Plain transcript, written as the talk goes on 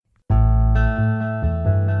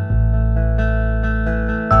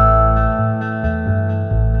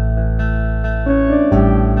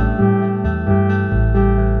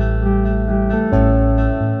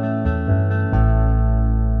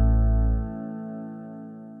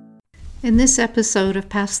In this episode of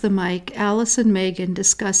Pass the Mic, Alice and Megan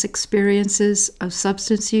discuss experiences of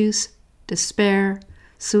substance use, despair,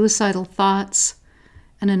 suicidal thoughts,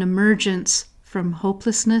 and an emergence from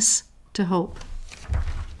hopelessness to hope.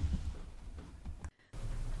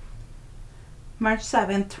 March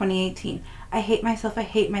 7th, 2018. I hate myself. I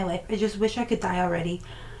hate my life. I just wish I could die already.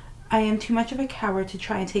 I am too much of a coward to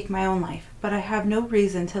try and take my own life, but I have no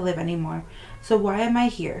reason to live anymore. So why am I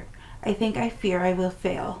here? I think I fear I will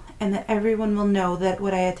fail, and that everyone will know that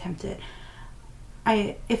what I attempted.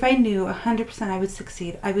 If I knew 100% I would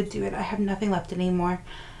succeed, I would do it. I have nothing left anymore.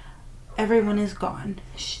 Everyone is gone.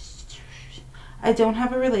 I don't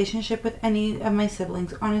have a relationship with any of my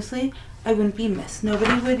siblings. Honestly, I wouldn't be missed.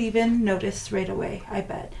 Nobody would even notice right away, I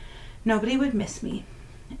bet. Nobody would miss me.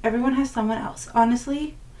 Everyone has someone else.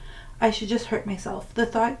 Honestly, I should just hurt myself. The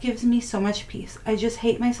thought gives me so much peace. I just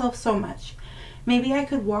hate myself so much. Maybe I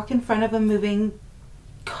could walk in front of a moving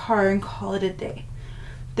car and call it a day.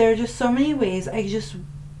 There are just so many ways. I just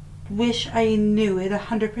wish I knew it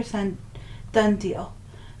 100% done deal.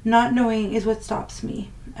 Not knowing is what stops me.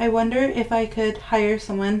 I wonder if I could hire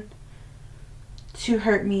someone to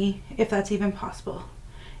hurt me, if that's even possible.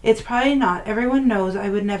 It's probably not. Everyone knows I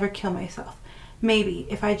would never kill myself. Maybe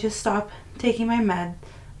if I just stop taking my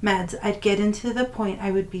meds, I'd get into the point I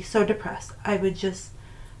would be so depressed I would just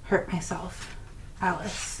hurt myself.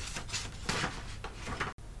 Alice.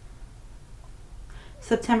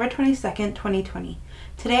 September 22nd, 2020.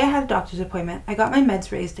 Today I had a doctor's appointment. I got my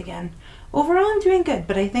meds raised again. Overall, I'm doing good,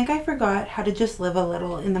 but I think I forgot how to just live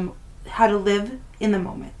how to live in the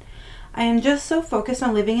moment. I am just so focused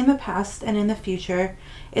on living in the past and in the future.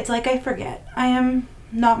 It's like I forget. I am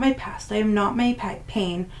not my past. I am not my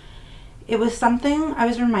pain. It was something I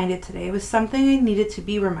was reminded today. It was something I needed to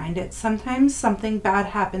be reminded. Sometimes something bad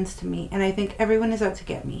happens to me and I think everyone is out to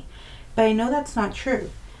get me. But I know that's not true.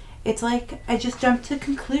 It's like I just jump to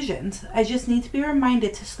conclusions. I just need to be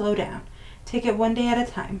reminded to slow down. Take it one day at a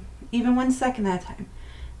time, even 1 second at a time.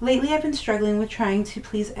 Lately I've been struggling with trying to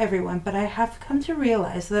please everyone, but I have come to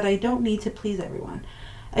realize that I don't need to please everyone.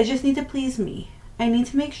 I just need to please me. I need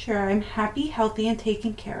to make sure I'm happy, healthy, and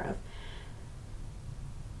taken care of.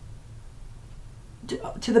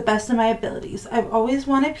 To the best of my abilities. I've always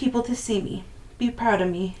wanted people to see me, be proud of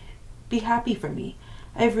me, be happy for me.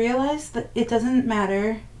 I've realized that it doesn't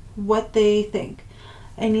matter what they think.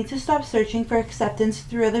 I need to stop searching for acceptance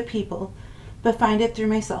through other people, but find it through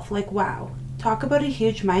myself. Like, wow, talk about a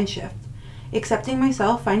huge mind shift. Accepting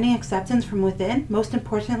myself, finding acceptance from within, most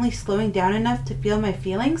importantly, slowing down enough to feel my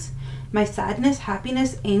feelings, my sadness,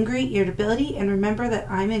 happiness, angry, irritability, and remember that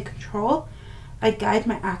I'm in control. I guide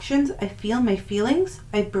my actions. I feel my feelings.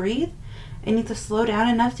 I breathe. I need to slow down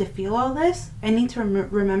enough to feel all this. I need to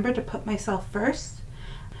remember to put myself first.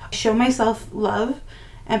 Show myself love,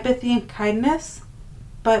 empathy, and kindness.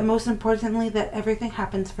 But most importantly, that everything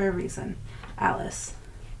happens for a reason. Alice.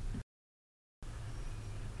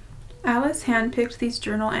 Alice handpicked these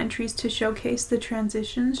journal entries to showcase the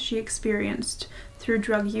transitions she experienced through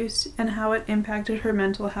drug use and how it impacted her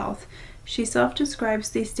mental health. She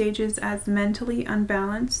self-describes these stages as mentally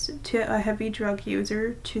unbalanced to a heavy drug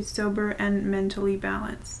user to sober and mentally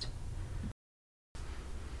balanced.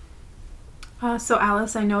 So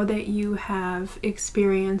Alice, I know that you have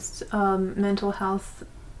experienced mental health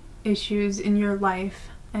issues in your life,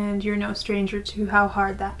 and you're no stranger to how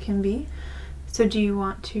hard that can be. So do you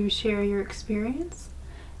want to share your experience?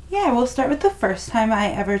 Yeah, we'll start with the first time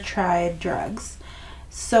I ever tried drugs.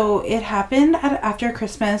 So it happened after a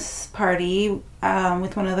Christmas party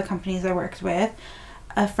with one of the companies I worked with.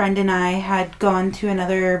 A friend and I had gone to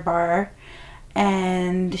another bar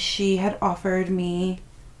and she had offered me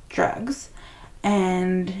drugs.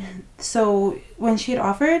 And so when she had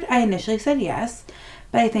offered, I initially said yes.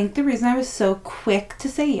 But I think the reason I was so quick to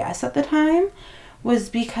say yes at the time was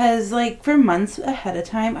because, like, for months ahead of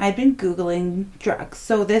time, I'd been Googling drugs.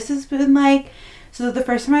 So this has been so the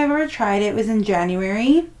first time I ever tried it was in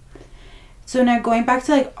January. So now going back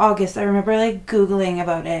to August, I remember Googling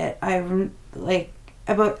about it.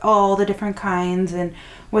 About all the different kinds and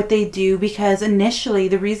what they do, because initially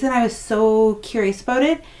the reason I was so curious about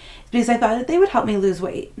it is because I thought that they would help me lose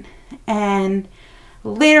weight. And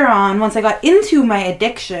later on, once I got into my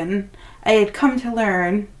addiction, I had come to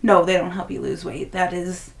learn, no, they don't help you lose weight. That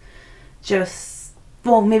is just,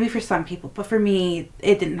 well, maybe for some people, but for me,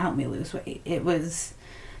 it didn't help me lose weight. It was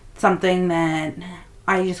something that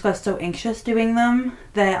I just got so anxious doing them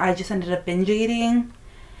that I just ended up binge eating,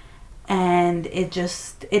 and it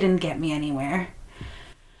didn't get me anywhere.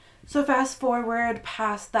 So fast forward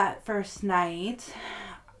past that first night,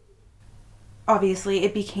 obviously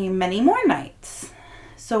it became many more nights.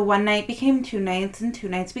 So one night became 2 nights, and 2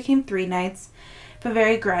 nights became 3 nights, but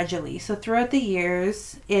very gradually. So throughout the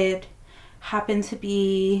years, it happened to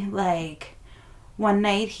be like one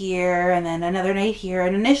night here and then another night here.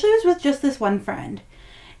 And initially it was with just this one friend.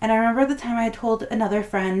 And I remember the time I had told another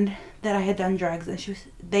friend that I had done drugs, and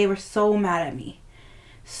they were so mad at me.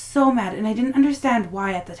 So mad. And I didn't understand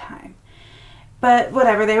why at the time. But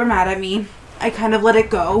whatever, they were mad at me. I kind of let it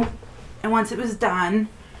go. And once it was done,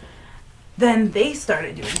 then they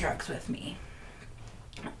started doing drugs with me.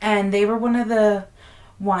 And they were one of the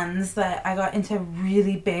ones that I got into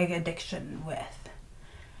really big addiction with.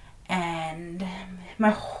 And my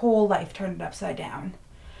whole life turned upside down.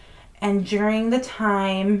 And during the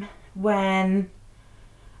time when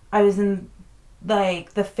I was in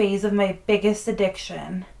like the phase of my biggest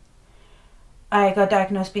addiction, I got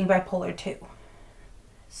diagnosed being bipolar 2.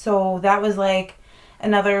 So that was like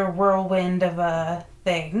another whirlwind of a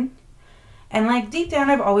thing. And like deep down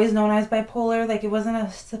I've always known I was bipolar. Like it wasn't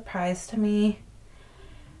a surprise to me.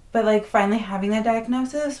 But like finally having that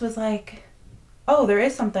diagnosis was like, oh, there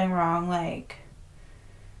is something wrong. Like,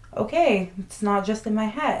 okay, it's not just in my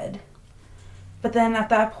head. But then at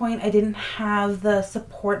that point I didn't have the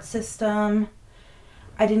support system.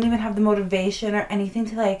 I didn't even have the motivation or anything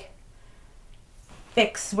to like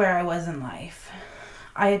fix where I was in life.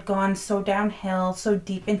 I had gone so downhill, so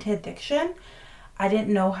deep into addiction, I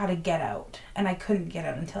didn't know how to get out. And I couldn't get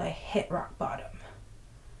out until I hit rock bottom.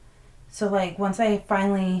 So like once I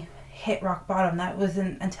finally hit rock bottom, that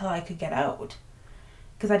wasn't until I could get out.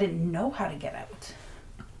 Because I didn't know how to get out.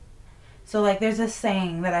 So like there's this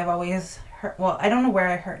saying that I've always heard, well, I don't know where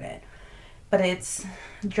I heard it, but it's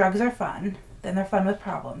drugs are fun, then they're fun with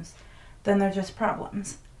problems, then they're just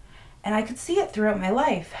problems. And I could see it throughout my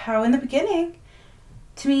life, how in the beginning,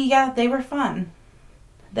 to me, yeah, they were fun.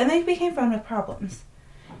 Then they became fun with problems.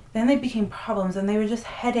 Then they became problems, and they were just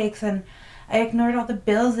headaches, and I ignored all the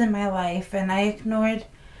bills in my life, and I ignored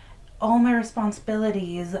all my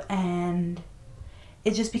responsibilities, and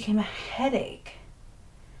it just became a headache.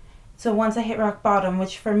 So once I hit rock bottom,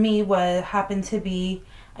 which for me happened to be,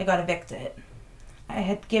 I got evicted. I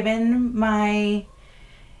had given my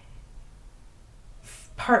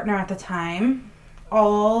partner at the time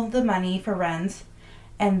all the money for rent,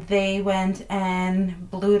 and they went and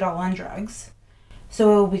blew it all on drugs.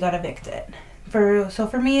 So we got evicted. So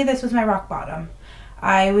for me, this was my rock bottom.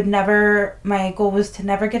 My goal was to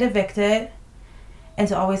never get evicted and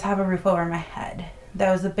to always have a roof over my head.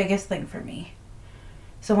 That was the biggest thing for me.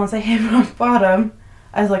 So once I hit rock bottom,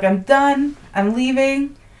 I was like, I'm done, I'm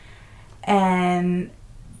leaving. And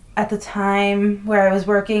at the time where I was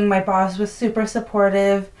working, my boss was super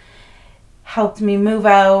supportive, helped me move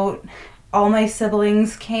out. All my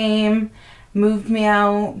siblings came, moved me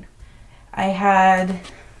out. I had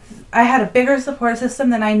a bigger support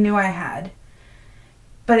system than I knew I had.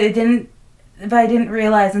 But I didn't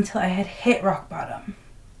realize until I had hit rock bottom.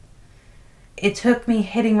 It took me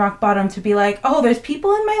hitting rock bottom to be like, oh, there's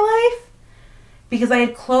people in my life? Because I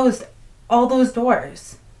had closed all those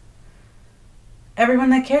doors.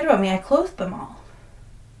 Everyone that cared about me, I closed them all.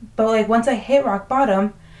 But like once I hit rock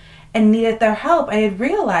bottom and needed their help, I had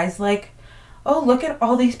realized like, oh, look at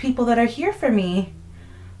all these people that are here for me.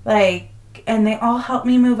 Like, and they all helped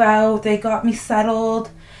me move out. They got me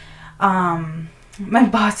settled. My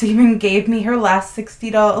boss even gave me her last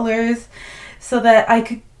 $60 so that I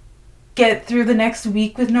could get through the next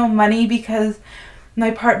week with no money, because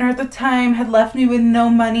my partner at the time had left me with no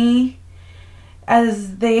money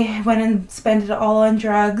as they went and spent it all on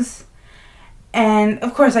drugs. And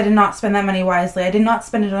of course I did not spend that money wisely. I did not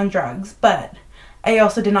spend it on drugs, but I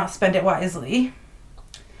also did not spend it wisely.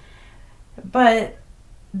 But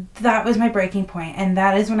that was my breaking point, and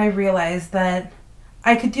that is when I realized that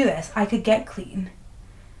I could do this. I could get clean.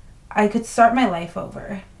 I could start my life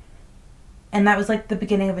over. And that was like the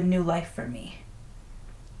beginning of a new life for me.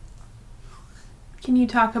 Can you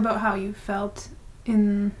talk about how you felt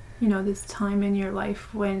in, this time in your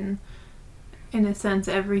life when, in a sense,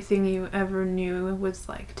 everything you ever knew was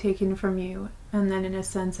like taken from you, and then in a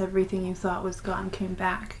sense, everything you thought was gone came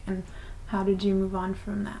back, and how did you move on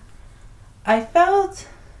from that? I felt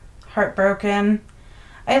heartbroken.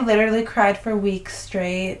 I literally cried for weeks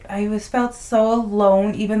straight. I felt so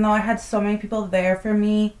alone, even though I had so many people there for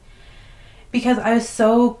me, because I was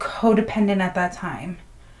so codependent at that time.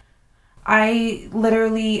 I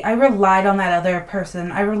relied on that other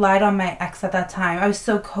person. I relied on my ex at that time. I was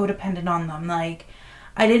so codependent on them. Like,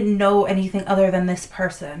 I didn't know anything other than this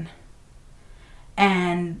person.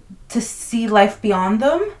 And to see life beyond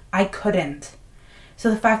them, I couldn't. So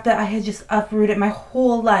the fact that I had just uprooted my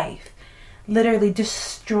whole life literally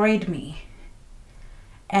destroyed me.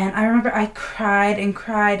 And I remember I cried and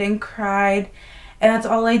cried and cried. And that's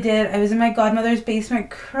all I did. I was in my godmother's basement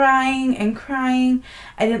crying and crying.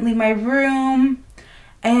 I didn't leave my room.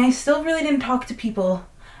 And I still really didn't talk to people.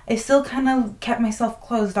 I still kind of kept myself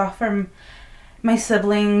closed off from my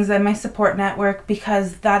siblings and my support network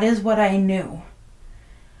because that is what I knew.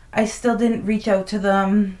 I still didn't reach out to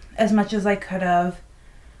them as much as I could have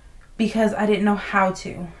because I didn't know how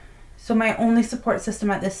to. So my only support system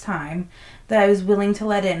at this time that I was willing to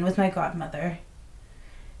let in was my godmother,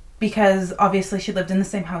 because obviously she lived in the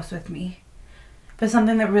same house with me. But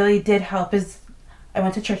something that really did help is I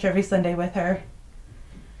went to church every Sunday with her.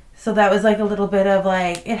 So that was like a little bit of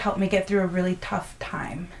like, it helped me get through a really tough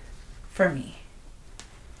time for me.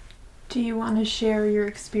 Do you want to share your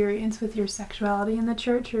experience with your sexuality in the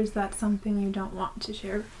church, or is that something you don't want to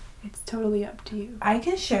share? It's totally up to you. I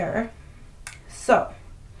can share. So,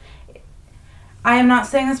 I am not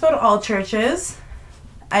saying this about all churches.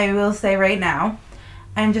 I will say right now,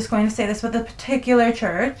 I'm just going to say this with a particular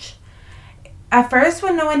church. At first,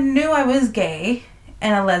 when no one knew I was gay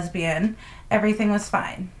and a lesbian, everything was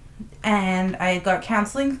fine. And I got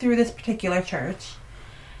counseling through this particular church.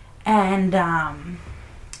 And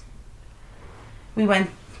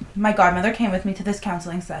my godmother came with me to this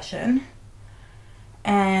counseling session.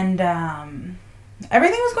 And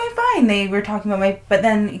everything was going fine. They were talking about but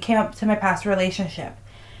then it came up to my past relationship.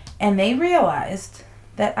 And they realized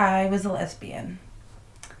that I was a lesbian.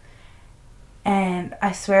 And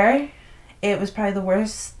I swear, it was probably the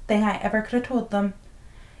worst thing I ever could have told them.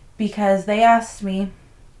 Because they asked me,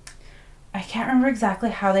 I can't remember exactly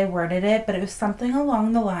how they worded it, but it was something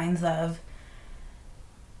along the lines of,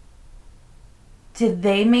 did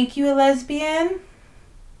they make you a lesbian?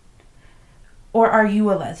 Or are you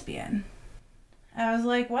a lesbian? And I was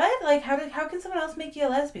like, what? Like, how can someone else make you a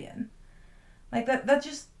lesbian? Like, that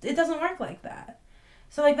just, it doesn't work like that.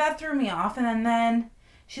 So, like, that threw me off. And then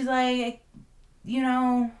she's like, you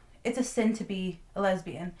know, it's a sin to be a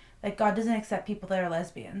lesbian. Like, God doesn't accept people that are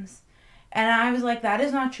lesbians. And I was like, that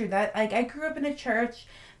is not true. That, like, I grew up in a church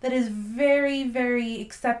that is very, very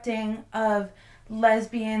accepting of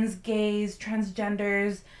lesbians, gays,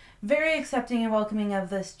 transgenders, very accepting and welcoming of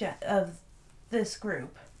this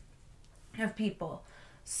group of people.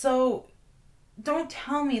 So don't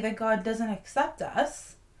tell me that God doesn't accept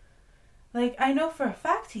us. Like, I know for a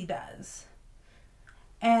fact he does.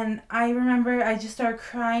 And I remember I just started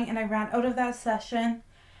crying and I ran out of that session.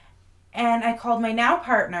 And I called my now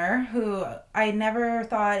partner, who I never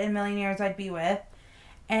thought in a million years I'd be with.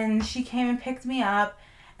 And she came and picked me up.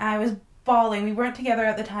 And I was bawling. We weren't together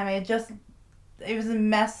at the time. It was a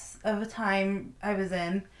mess of a time I was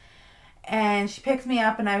in. And she picked me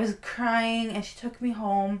up and I was crying and she took me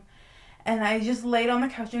home. And I just laid on the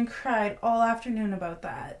couch and cried all afternoon about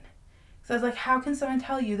that. So I was like, how can someone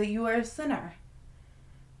tell you that you are a sinner?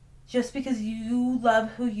 Just because you love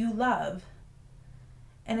who you love.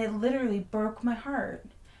 And it literally broke my heart.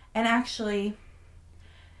 And actually,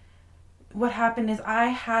 what happened is I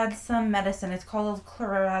had some medicine. It's called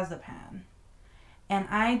clorazepam. And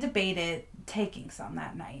I debated taking some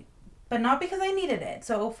that night. But not because I needed it.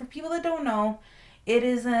 So for people that don't know, it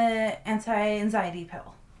is an anti-anxiety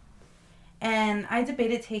pill. And I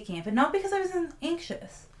debated taking it. But not because I was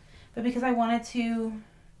anxious. But because I wanted to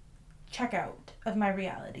check out of my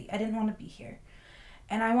reality. I didn't want to be here.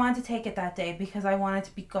 And I wanted to take it that day because I wanted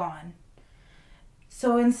to be gone.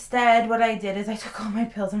 So instead, what I did is I took all my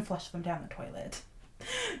pills and flushed them down the toilet.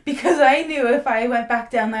 Because I knew if I went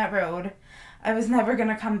back down that road, I was never going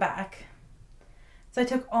to come back. So I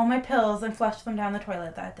took all my pills and flushed them down the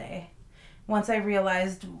toilet that day. Once I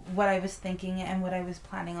realized what I was thinking and what I was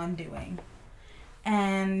planning on doing.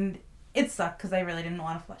 And it sucked because I really didn't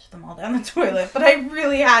want to flush them all down the toilet. But I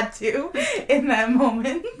really had to in that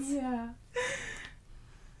moment. Yeah.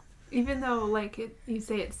 Even though, like, you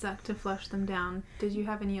say it sucked to flush them down, did you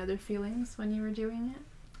have any other feelings when you were doing it?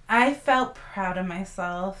 I felt proud of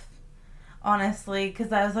myself, honestly, because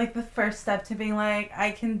that was, like, the first step to being like,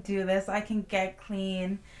 I can do this, I can get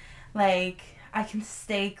clean, like, I can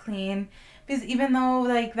stay clean. Because even though,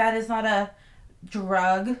 like, that is not a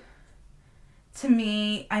drug, to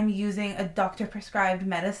me, I'm using a doctor-prescribed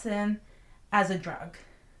medicine as a drug.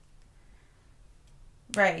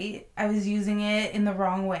 Right? I was using it in the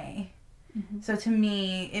wrong way. Mm-hmm. So to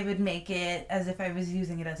me, it would make it as if I was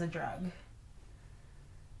using it as a drug.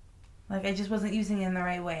 Like, I just wasn't using it in the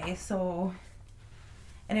right way. So,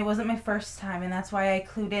 and it wasn't my first time, and that's why I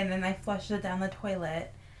clued in and I flushed it down the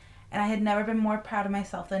toilet. And I had never been more proud of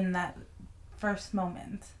myself than that first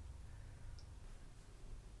moment.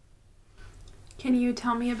 Can you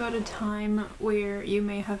tell me about a time where you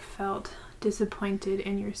may have felt disappointed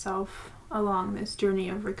in yourself along this journey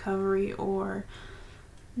of recovery, or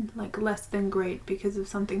like less than great because of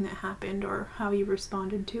something that happened, or how you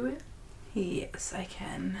responded to it? Yes, I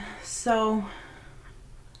can. So,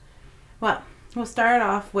 well, we'll start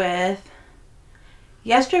off with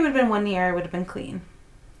yesterday would have been 1 year I would have been clean.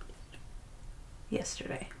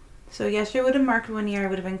 Yesterday. So yesterday would have marked 1 year I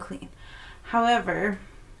would have been clean. However,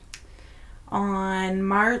 on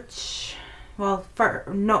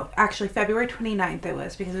February 29th it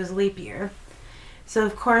was, because it was leap year. So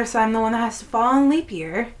of course I'm the one that has to fall on leap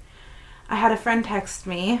year. I had a friend text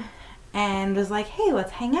me and was like, hey,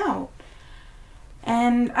 let's hang out.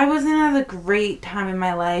 And I wasn't at a great time in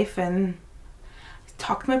my life, and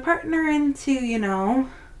talked my partner into,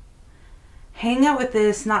 hanging out with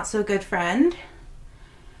this not so good friend.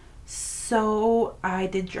 So I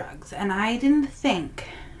did drugs, and I didn't think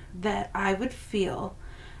that I would feel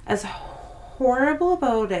as horrible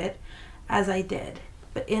about it as I did.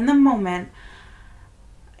 But in the moment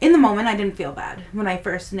I didn't feel bad when I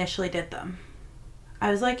first initially did them.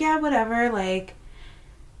 I was like, yeah, whatever,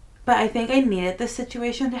 but I think I needed this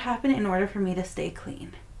situation to happen in order for me to stay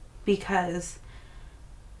clean. Because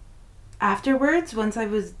afterwards, once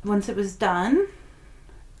it was done,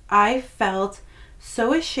 I felt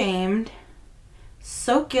so ashamed,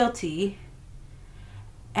 so guilty,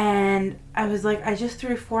 and I was like, I just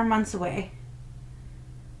threw 4 months away.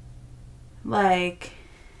 4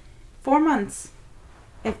 months.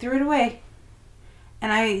 I threw it away.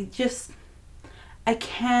 And I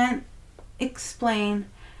can't explain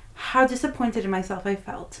how disappointed in myself I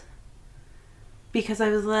felt. Because I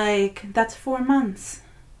was like, that's 4 months.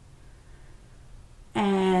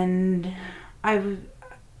 And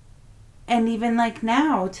even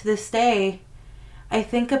now, to this day, I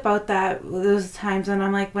think about those times, and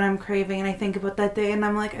I'm like, when I'm craving, and I think about that day, and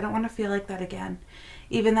I'm like, I don't want to feel like that again.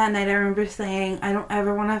 Even that night, I remember saying, I don't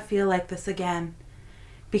ever want to feel like this again,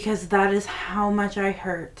 because that is how much I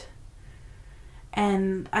hurt.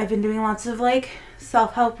 And I've been doing lots of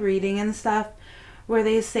self-help reading and stuff, where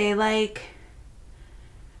they say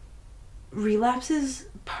relapse is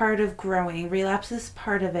part of growing. Relapse is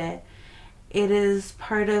part of it. It is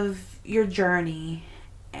part of your journey,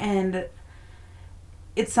 and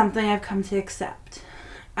it's something I've come to accept.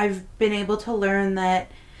 I've been able to learn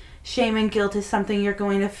that shame and guilt is something you're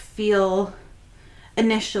going to feel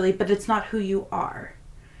initially, but it's not who you are.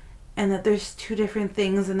 And that there's two different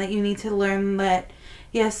things, and that you need to learn that,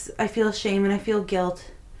 yes, I feel shame and I feel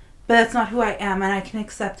guilt, but that's not who I am, and I can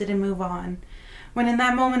accept it and move on. When in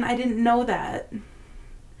that moment, I didn't know that.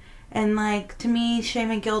 And to me,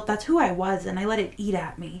 shame and guilt, that's who I was, and I let it eat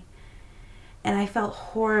at me. And I felt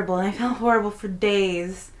horrible, and I felt horrible for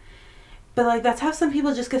days. But that's how some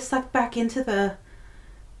people just get sucked back into the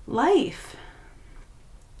life.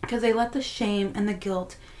 Because they let the shame and the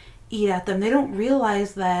guilt eat at them. They don't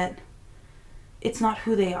realize that it's not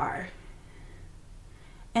who they are.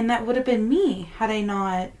 And that would have been me had I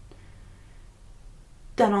not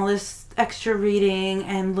done all this extra reading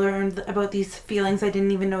and learned about these feelings I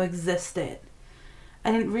didn't even know existed.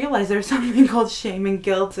 I didn't realize there was something called shame and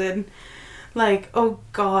guilt, and oh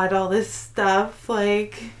God, all this stuff.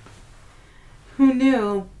 Who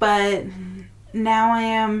knew? But now I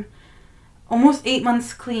am almost 8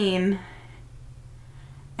 months clean,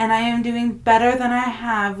 and I am doing better than I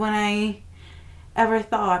have when I ever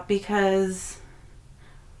thought, because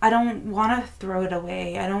I don't want to throw it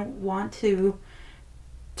away. I don't want to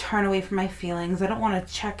turn away from my feelings. I don't want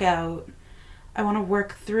to check out. I want to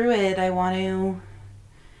work through it. I want to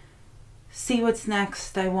see what's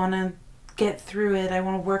next. I want to get through it. I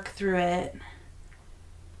want to work through it.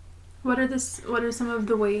 What are some of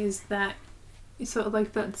the ways that,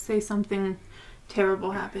 let's say something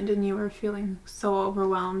terrible happened and you were feeling so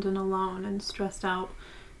overwhelmed and alone and stressed out.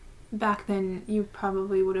 Back then, you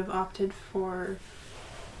probably would have opted for,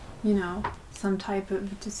 some type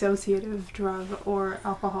of dissociative drug or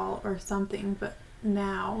alcohol or something. But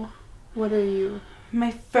now, what are you?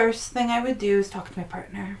 My first thing I would do is talk to my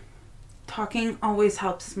partner. Talking always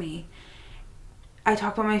helps me. I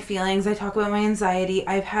talk about my feelings. I talk about my anxiety.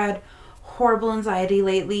 I've had horrible anxiety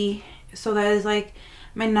lately. So that is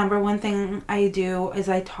my number one thing I do is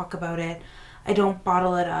I talk about it. I don't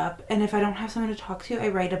bottle it up. And if I don't have someone to talk to, I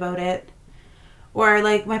write about it. Or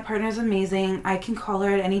my partner's amazing. I can call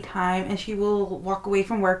her at any time and she will walk away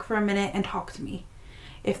from work for a minute and talk to me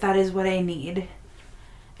if that is what I need.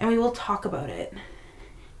 And we will talk about it.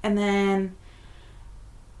 And then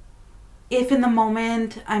if in the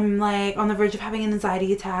moment I'm on the verge of having an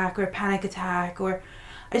anxiety attack or a panic attack, or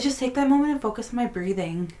I just take that moment and focus on my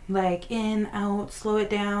breathing. Like in, out, slow it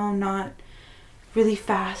down, not really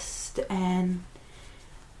fast, and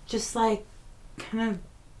just like kind of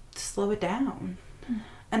slow it down.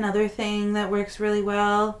 Another thing that works really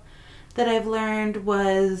well that I've learned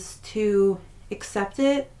was to accept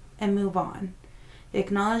it and move on.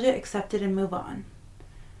 Acknowledge it, accept it, and move on.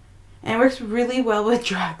 And it works really well with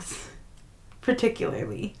drugs,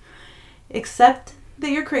 particularly. Accept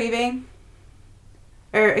that you're craving,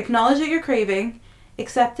 or acknowledge that you're craving,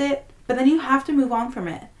 accept it, but then you have to move on from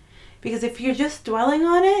it. Because if you're just dwelling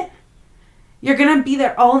on it, you're going to be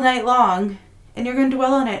there all night long, and you're going to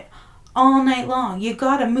dwell on it all night long. You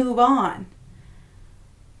got to move on.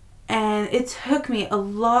 And it took me a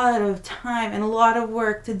lot of time and a lot of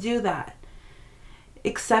work to do that.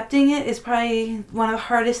 Accepting it is probably one of the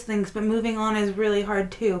hardest things, but moving on is really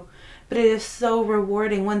hard too. But it is so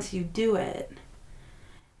rewarding once you do it.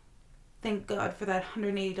 Thank God for that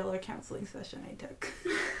 $180 counseling session I took.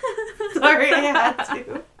 Sorry, I had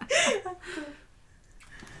to.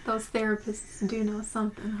 Those therapists do know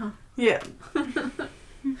something, huh? Yeah.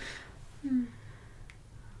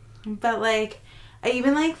 But like, I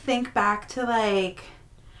even like think back to like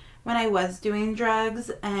when I was doing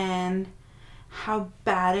drugs and how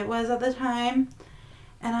bad it was at the time.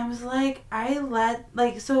 And I was like,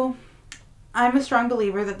 so I'm a strong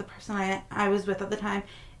believer that the person I was with at the time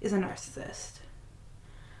is a narcissist.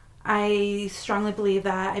 I strongly believe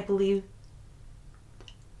that. I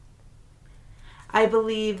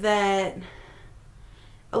believe that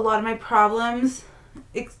a lot of my problems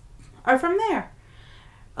are from there.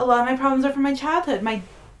 A lot of my problems are from my childhood. My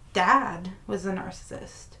dad was a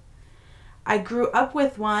narcissist. I grew up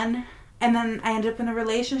with one, and then I ended up in a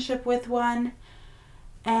relationship with one,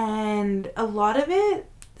 and a lot of it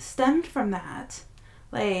stemmed from that.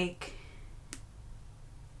 Like,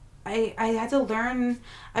 I had to learn,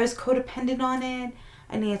 I was codependent on it.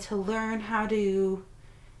 I needed to learn how to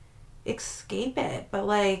escape it. But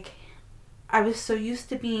like, I was so used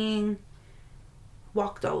to being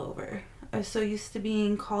walked all over. I was so used to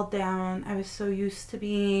being called down. I was so used to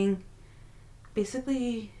being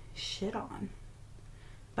basically shit on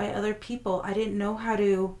by other people. I didn't know how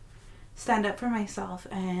to stand up for myself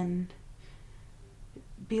and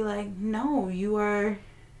be like, no, you're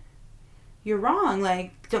wrong.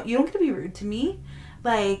 Like, you don't get to be rude to me.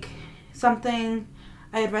 Like, something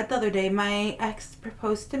I had read the other day, my ex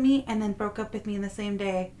proposed to me and then broke up with me in the same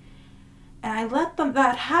day. And I let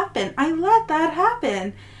that happen.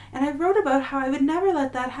 And I wrote about how I would never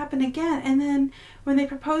let that happen again. And then when they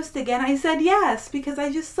proposed again, I said yes, because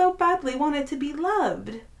I just so badly wanted to be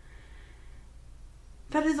loved.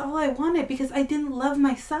 That is all I wanted, because I didn't love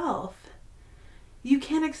myself. You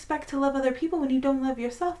can't expect to love other people when you don't love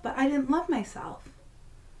yourself, but I didn't love myself.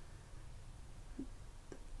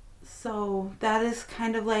 So that is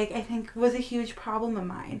kind of like, I think, was a huge problem of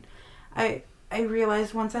mine. I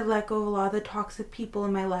realized once I let go of a lot of the toxic people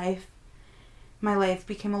in my life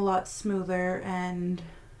became a lot smoother and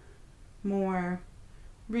more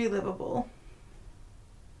relivable.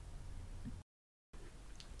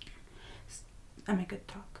 Am I good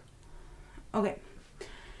to talk? Okay.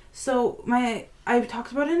 So I've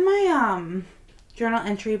talked about in my journal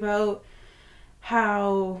entry about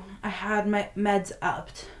how I had my meds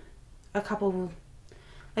upped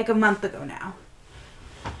a month ago now.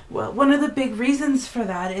 Well, one of the big reasons for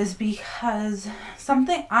that is because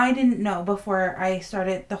something I didn't know before I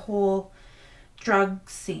started the whole drug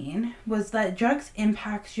scene was that drugs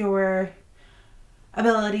impact your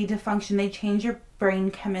ability to function. They change your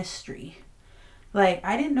brain chemistry. Like,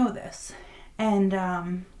 I didn't know this.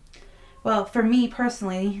 And, well, for me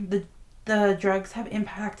personally, the drugs have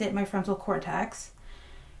impacted my frontal cortex.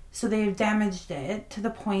 So they've damaged it to the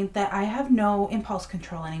point that I have no impulse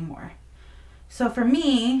control anymore. So for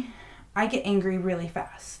me, I get angry really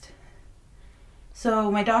fast. So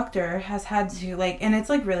my doctor has had to, like, and it's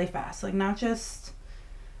like really fast, like not just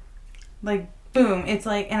like boom, it's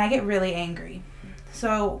like, and I get really angry.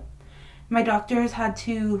 So my doctor has had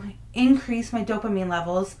to increase my dopamine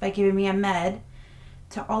levels by giving me a med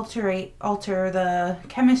to alter the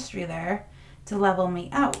chemistry there to level me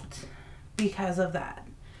out because of that.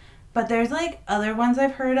 But there's like other ones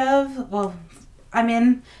I've heard of. Well, I'm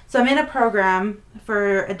in a program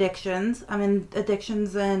for addictions. I'm in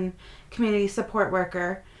addictions and community support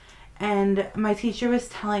worker. And my teacher was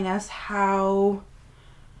telling us how,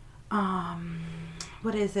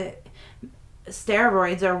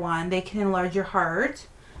 steroids are one. They can enlarge your heart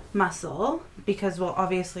muscle because, well,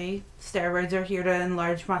 obviously steroids are here to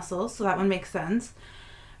enlarge muscles. So that one makes sense.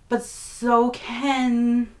 But so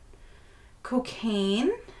can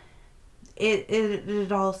cocaine.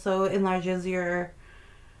 it also enlarges your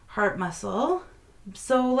heart muscle.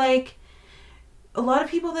 So, like, a lot of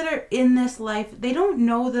people that are in this life, they don't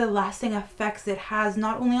know the lasting effects it has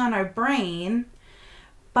not only on our brain,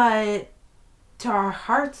 but to our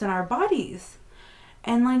hearts and our bodies.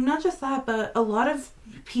 And, like, not just that, but a lot of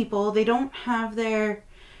people, they don't have their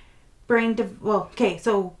brain...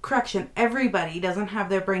 everybody doesn't have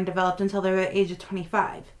their brain developed until they're the age of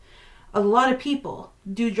 25. A lot of people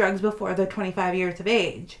do drugs before they're 25 years of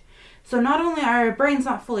age. So not only are our brains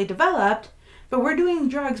not fully developed, but we're doing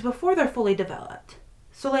drugs before they're fully developed.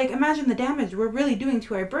 So, like, imagine the damage we're really doing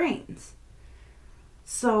to our brains.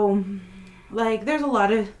 So, like, there's a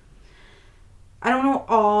lot of... I don't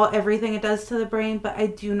know everything it does to the brain, but I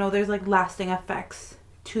do know there's, like, lasting effects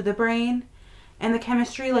to the brain. And the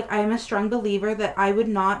chemistry, like, I am a strong believer that I would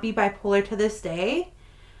not be bipolar to this day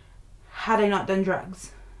had I not done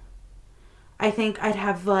drugs. I think I'd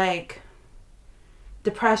have, like,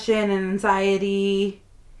 depression and anxiety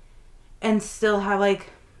and still have, like,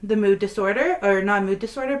 the mood disorder, or not mood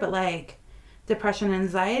disorder, but, like, depression and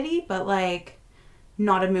anxiety, but, like,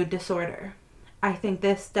 not a mood disorder. I think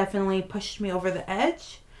this definitely pushed me over the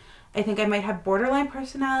edge. I think I might have borderline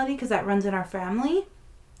personality because that runs in our family.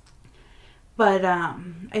 But I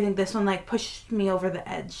think this one, like, pushed me over the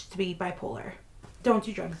edge to be bipolar. Don't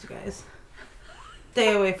do drugs, you guys.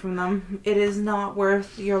 Stay away from them. It is not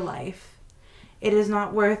worth your life. It is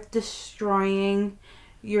not worth destroying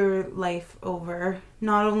your life over.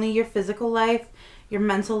 Not only your physical life, your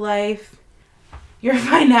mental life, your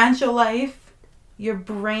financial life, your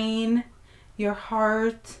brain, your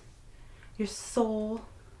heart, your soul,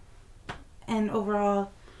 and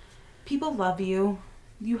overall, people love you.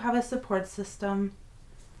 You have a support system.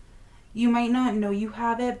 You might not know you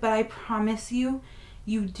have it, but I promise you,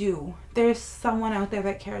 you do. There's someone out there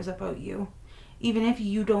that cares about you. Even if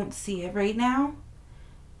you don't see it right now,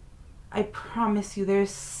 I promise you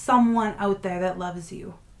there's someone out there that loves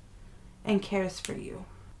you and cares for you.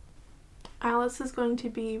 Alice is going to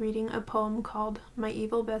be reading a poem called My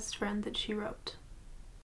Evil Best Friend that she wrote.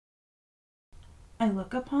 I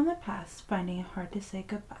look upon the past, finding it hard to say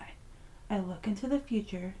goodbye. I look into the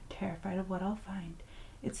future, terrified of what I'll find.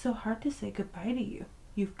 It's so hard to say goodbye to you.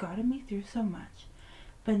 You've gotten me through so much.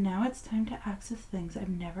 But now it's time to access things I've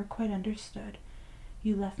never quite understood.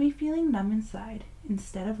 You left me feeling numb inside,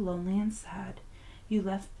 instead of lonely and sad. You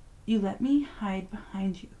let me hide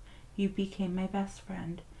behind you. You became my best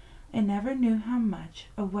friend. I never knew how much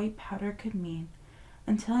a white powder could mean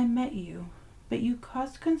until I met you, but you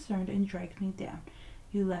caused concern and dragged me down.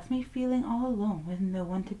 You left me feeling all alone with no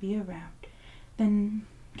one to be around. Then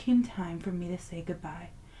came time for me to say goodbye.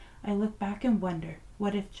 I look back and wonder,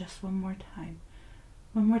 what if just one more time?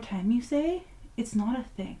 One more time, you say? It's not a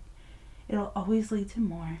thing. It'll always lead to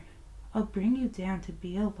more. I'll bring you down to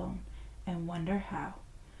be alone and wonder how.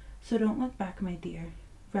 So don't look back, my dear.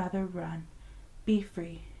 Rather run. Be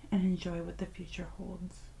free and enjoy what the future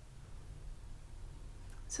holds.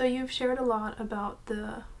 So you've shared a lot about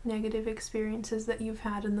the negative experiences that you've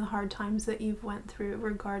had and the hard times that you've went through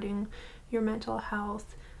regarding your mental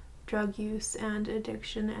health, drug use, and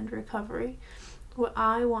addiction and recovery. What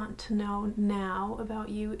I want to know now about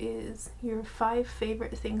you is your 5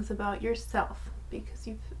 favorite things about yourself, because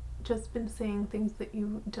you've just been saying things that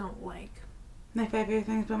you don't like. My 5 favorite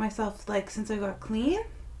things about myself, like, since I got clean?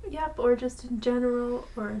 Yep, or just in general,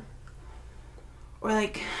 or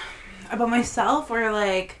like, about myself, or,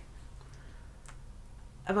 like,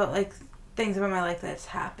 about, like, things about my life that's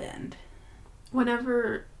happened.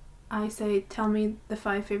 Whenever I say, tell me the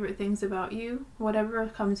 5 favorite things about you, whatever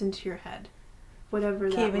comes into your head. Whatever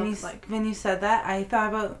that looks like. When you said that, I thought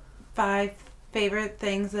about 5 favorite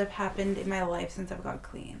things that have happened in my life since I've got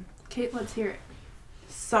clean. Kate, let's hear it.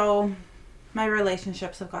 So, my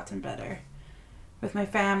relationships have gotten better. With my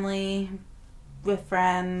family, with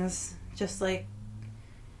friends, just, like,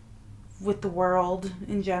 with the world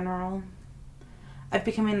in general. I've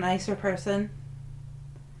become a nicer person.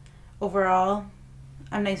 Overall,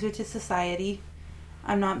 I'm nicer to society.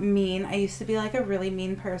 I'm not mean. I used to be, like, a really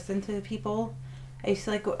mean person to people. I used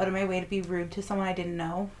to, like, go out of my way to be rude to someone I didn't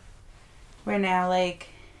know. Where now, like,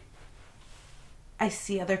 I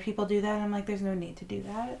see other people do that and I'm like, there's no need to do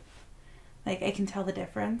that. Like, I can tell the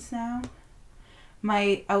difference now.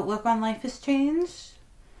 My outlook on life has changed.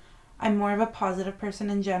 I'm more of a positive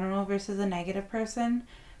person in general versus a negative person.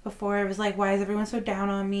 Before, it was like, why is everyone so down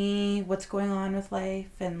on me? What's going on with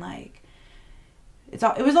life? And, like, it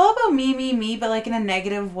was all about me, but, like, in a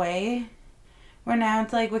negative way. Where now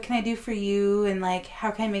it's like, what can I do for you? And, like, how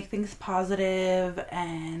can I make things positive?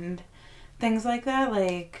 And things like that.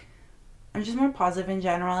 Like, I'm just more positive in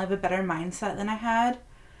general. I have a better mindset than I had.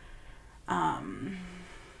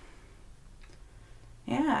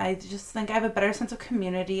 Yeah, I just think I have a better sense of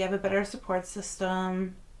community. I have a better support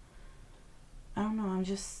system. I don't know,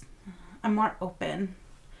 I'm more open.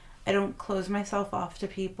 I don't close myself off to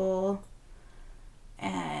people.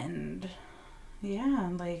 And yeah,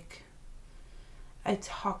 like, I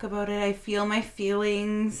talk about it. I feel my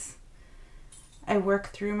feelings. I work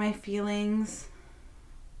through my feelings.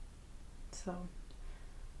 So,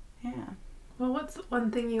 yeah. Well, what's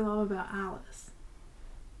one thing you love about Alice?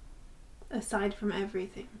 Aside from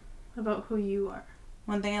everything about who you are.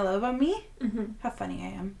 One thing I love about me? Mm-hmm. How funny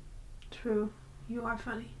I am. True. You are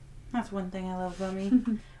funny. That's one thing I love about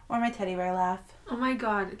me. Or my teddy bear laugh. Oh my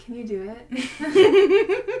god, can you do it?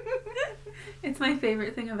 It's my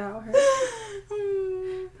favorite thing about her.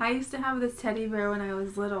 I used to have this teddy bear when I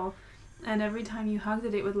was little, and every time you hugged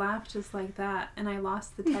it, it would laugh just like that. And I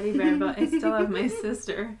lost the teddy bear, but I still have my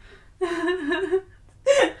sister.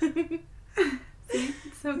 See?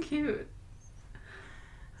 It's so cute.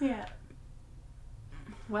 Yeah.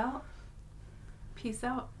 Well, peace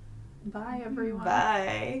out. Bye, everyone.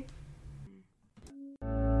 Bye.